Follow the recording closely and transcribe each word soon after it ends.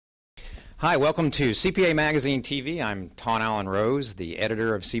Hi, welcome to CPA Magazine TV. I'm Ton Allen Rose, the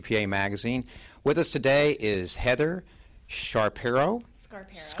editor of CPA Magazine. With us today is Heather Scarpero.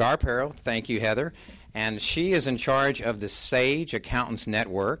 Scarpero. Thank you, Heather. And she is in charge of the Sage Accountants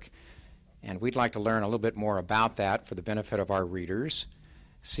Network. And we'd like to learn a little bit more about that for the benefit of our readers,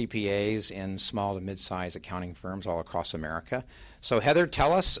 CPAs in small to mid-sized accounting firms all across America. So Heather,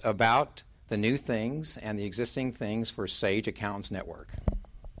 tell us about the new things and the existing things for Sage Accountants Network.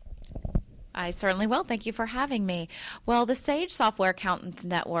 I certainly will. Thank you for having me. Well, the Sage Software Accountants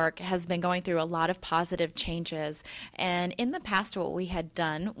Network has been going through a lot of positive changes. And in the past, what we had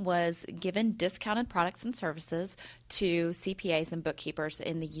done was given discounted products and services to CPAs and bookkeepers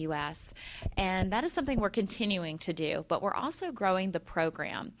in the U.S. And that is something we're continuing to do, but we're also growing the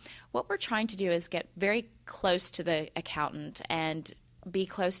program. What we're trying to do is get very close to the accountant and be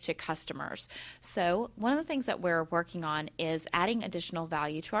close to customers. So one of the things that we're working on is adding additional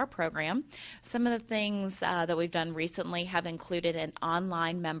value to our program. Some of the things that we've done recently have included an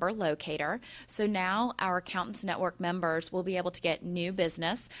online member locator. So now our Accountants Network members will be able to get new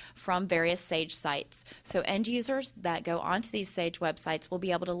business from various Sage sites. So end users that go onto these Sage websites will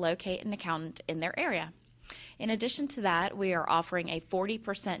be able to locate an accountant in their area. In addition to that, we are offering a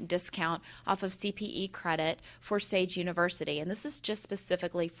 40% discount off of CPE credit for Sage University, and this is just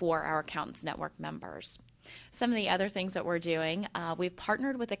specifically for our Accountants Network members. Some of the other things that we're doing, we've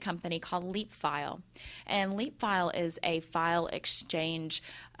partnered with a company called LeapFile, and LeapFile is a file exchange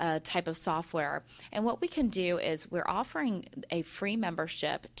type of software. And what we can do is we're offering a free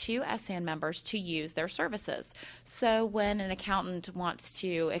membership to SAN members to use their services. So when an accountant wants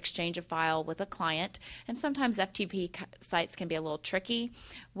to exchange a file with a client, and sometimes FTP sites can be a little tricky,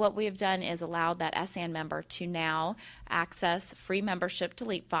 what we have done is allowed that SAN member to now access free membership to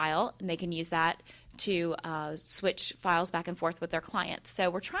LeapFile, and they can use that to switch files back and forth with their clients.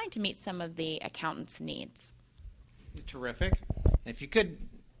 So we're trying to meet some of the accountants' needs. Terrific. If you could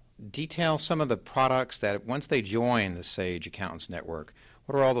detail some of the products that once they join the Sage Accountants Network,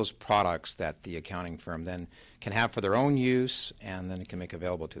 what are all those products that the accounting firm then can have for their own use and then it can make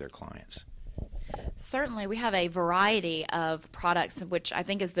available to their clients? Certainly, we have a variety of products, which I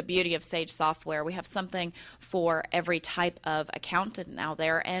think is the beauty of Sage software. We have something for every type of accountant out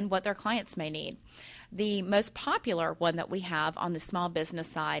there and what their clients may need. The most popular one that we have on the small business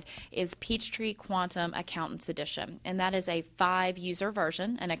side is Peachtree Quantum Accountants Edition, and that is a 5-user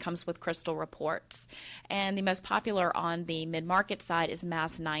version, and it comes with crystal reports. And the most popular on the mid-market side is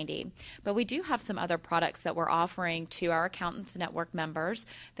Mass 90. But we do have some other products that we're offering to our Accountants Network members.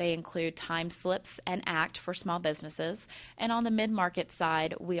 They include Time Slips and ACT for small businesses. And on the mid-market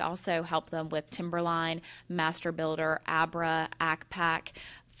side, we also help them with Timberline, Master Builder, Abra, ACPAC,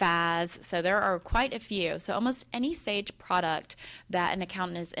 FAS, so there are quite a few. So almost any Sage product that an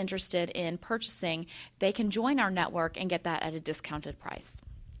accountant is interested in purchasing, they can join our network and get that at a discounted price.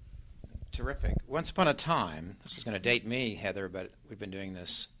 Terrific. Once upon a time, this is going to date me, Heather, but we've been doing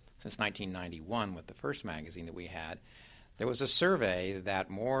this since 1991 with the first magazine that we had. There was a survey that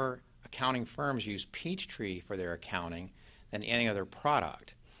more accounting firms use Peachtree for their accounting than any other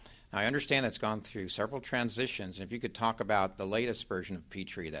product. Now, I understand it's gone through several transitions, and if you could talk about the latest version of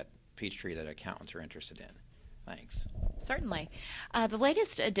Peachtree that accountants are interested in. Thanks. Certainly. The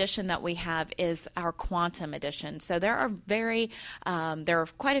latest edition that we have is our Quantum edition. So there are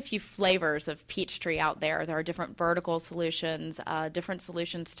quite a few flavors of Peachtree out there. There are different vertical solutions, different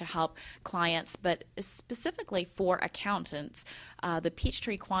solutions to help clients, but specifically for accountants, the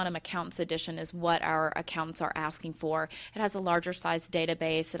Peachtree Quantum Accountants Edition is what our accountants are asking for. It has a larger size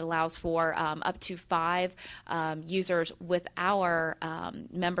database. It allows for up to 5 users with our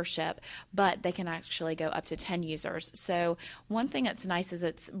membership, but they can actually go up to 10 users. So one thing that's nice is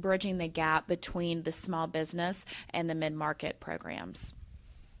it's bridging the gap between the small business and the mid-market programs.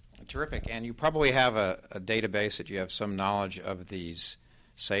 Terrific. And you probably have a database that you have some knowledge of these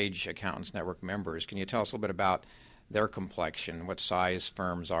Sage Accountants Network members. Can you tell us a little bit about their complexion? What size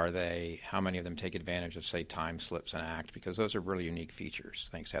firms are they? How many of them take advantage of, say, Time Slips and ACT? Because those are really unique features.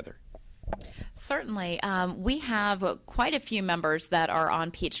 Thanks, Heather. Certainly. We have quite a few members that are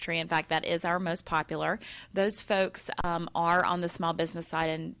on Peachtree. In fact, that is our most popular. Those folks are on the small business side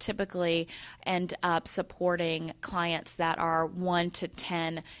and typically end up supporting clients that are 1 to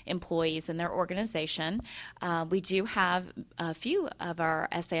 10 employees in their organization. We do have a few of our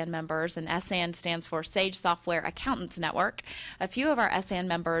SAN members, and SAN stands for Sage Software Accountants Network. A few of our SAN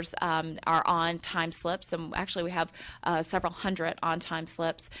members are on Time Slips, and actually we have several hundred on Time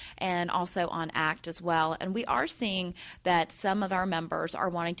Slips. And also on ACT as well. And we are seeing that some of our members are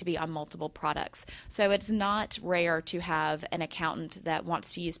wanting to be on multiple products. So it's not rare to have an accountant that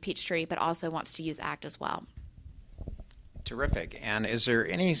wants to use Peachtree but also wants to use ACT as well. Terrific. And is there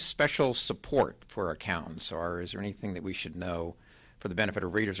any special support for accountants, or is there anything that we should know for the benefit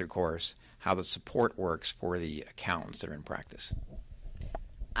of readers, of course, how the support works for the accountants that are in practice?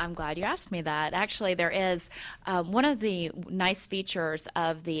 I'm glad you asked me that. Actually, there is one of the nice features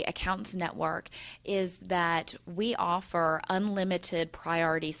of the Accountants Network is that we offer unlimited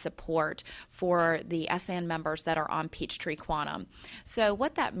priority support for the SAN members that are on Peachtree Quantum. So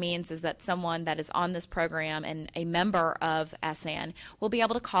what that means is that someone that is on this program and a member of SAN will be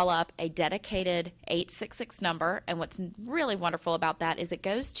able to call up a dedicated 866 number, and what's really wonderful about that is it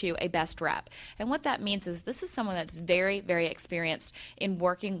goes to a best rep. And what that means is this is someone that's very, very experienced in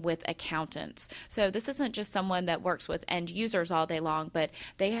working with accountants. So this isn't just someone that works with end users all day long, but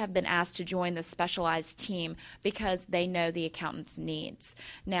they have been asked to join the specialized team because they know the accountant's needs.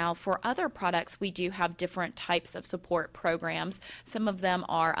 Now, for other products, we do have different types of support programs. Some of them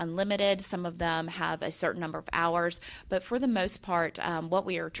are unlimited, some of them have a certain number of hours, but for the most part, what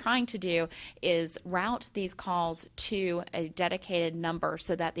we are trying to do is route these calls to a dedicated number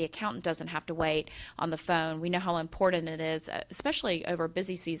so that the accountant doesn't have to wait on the phone. We know how important it is, especially over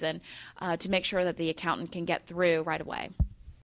busy season, to make sure that the accountant can get through right away.